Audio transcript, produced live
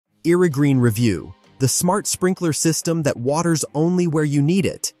Irrigreen Review, the smart sprinkler system that waters only where you need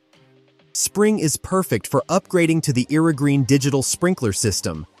it. Spring is perfect for upgrading to the Irrigreen digital sprinkler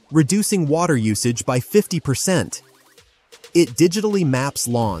system, reducing water usage by 50%. It digitally maps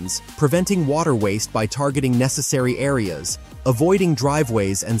lawns, preventing water waste by targeting necessary areas, avoiding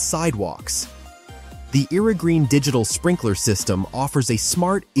driveways and sidewalks. The Irrigreen digital sprinkler system offers a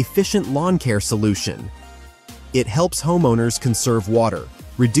smart, efficient lawn care solution. It helps homeowners conserve water,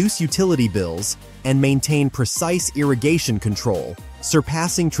 reduce utility bills, and maintain precise irrigation control,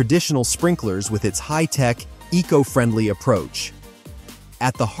 surpassing traditional sprinklers with its high-tech, eco-friendly approach.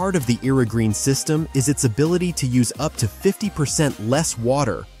 At the heart of the Irrigreen system is its ability to use up to 50% less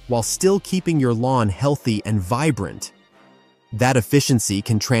water while still keeping your lawn healthy and vibrant. That efficiency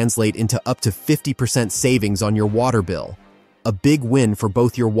can translate into up to 50% savings on your water bill, a big win for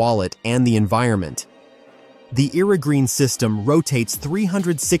both your wallet and the environment. The Irrigreen system rotates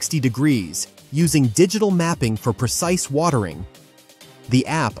 360 degrees, using digital mapping for precise watering. The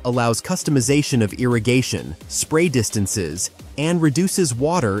app allows customization of irrigation, spray distances, and reduces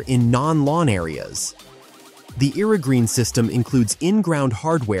water in non-lawn areas. The Irrigreen system includes in-ground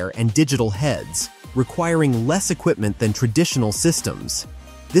hardware and digital heads, requiring less equipment than traditional systems.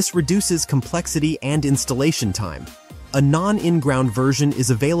 This reduces complexity and installation time. A non-in-ground version is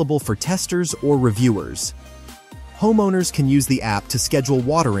available for testers or reviewers. Homeowners can use the app to schedule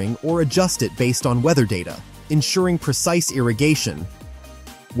watering or adjust it based on weather data, ensuring precise irrigation.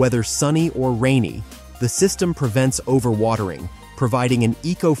 Whether sunny or rainy, the system prevents overwatering, providing an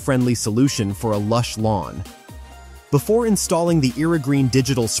eco-friendly solution for a lush lawn. Before installing the Irrigreen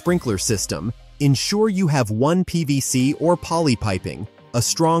digital sprinkler system, ensure you have 1 PVC or poly piping, a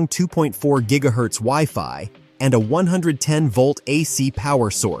strong 2.4 GHz Wi-Fi, and a 110-volt AC power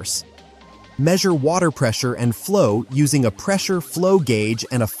source. Measure water pressure and flow using a pressure flow gauge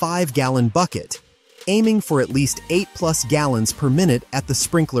and a 5-gallon bucket, aiming for at least 8+ gallons per minute at the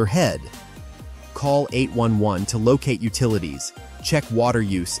sprinkler head. Call 811 to locate utilities, check water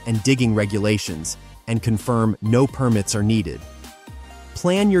use and digging regulations, and confirm no permits are needed.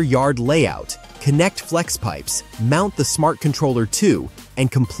 Plan your yard layout, connect flex pipes, mount the smart controller too, and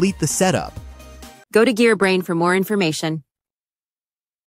complete the setup. Go to GearBrain for more information.